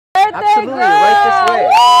right there, Absolutely, girl. right this way.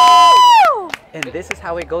 Woo! And this is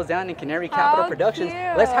how it goes down in Canary Capital How Productions. cute.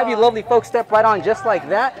 Let's have you lovely folks step right on just like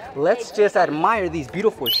that. Let's just admire these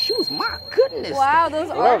beautiful shoes. My goodness. Wow, those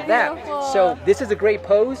are Love that. beautiful. So this is a great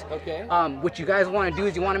pose. Okay. What you guys want to do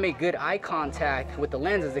is you want to make good eye contact with the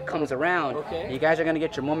lens as it comes around. Okay. You guys are going to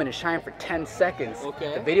get your moment to shine for 10 seconds.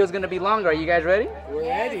 Okay. The video is going to be longer. Are you guys ready? We're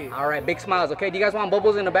ready. All right, big smiles. Okay, do you guys want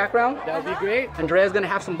bubbles in the background? That would be great. Andrea's going to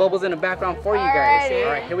have some bubbles in the background for you guys. Alrighty.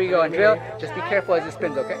 All right, here we go. Andrea, just be careful as it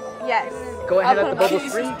spins, okay? Yes. Go ahead, I'll let the put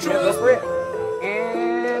bubbles free. Go for it.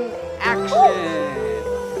 And action.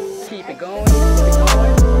 Keep it going. Keep it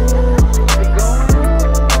going. Keep it going.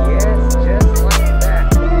 Yes, just like that.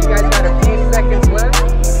 You guys got a few seconds left.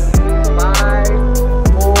 5,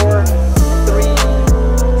 4,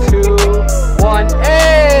 3, 2, 1.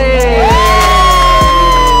 Hey!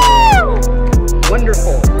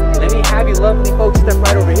 Wonderful. Let me have you lovely folks step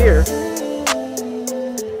right over here.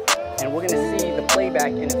 And we're going to see the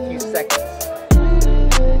playback in a few seconds.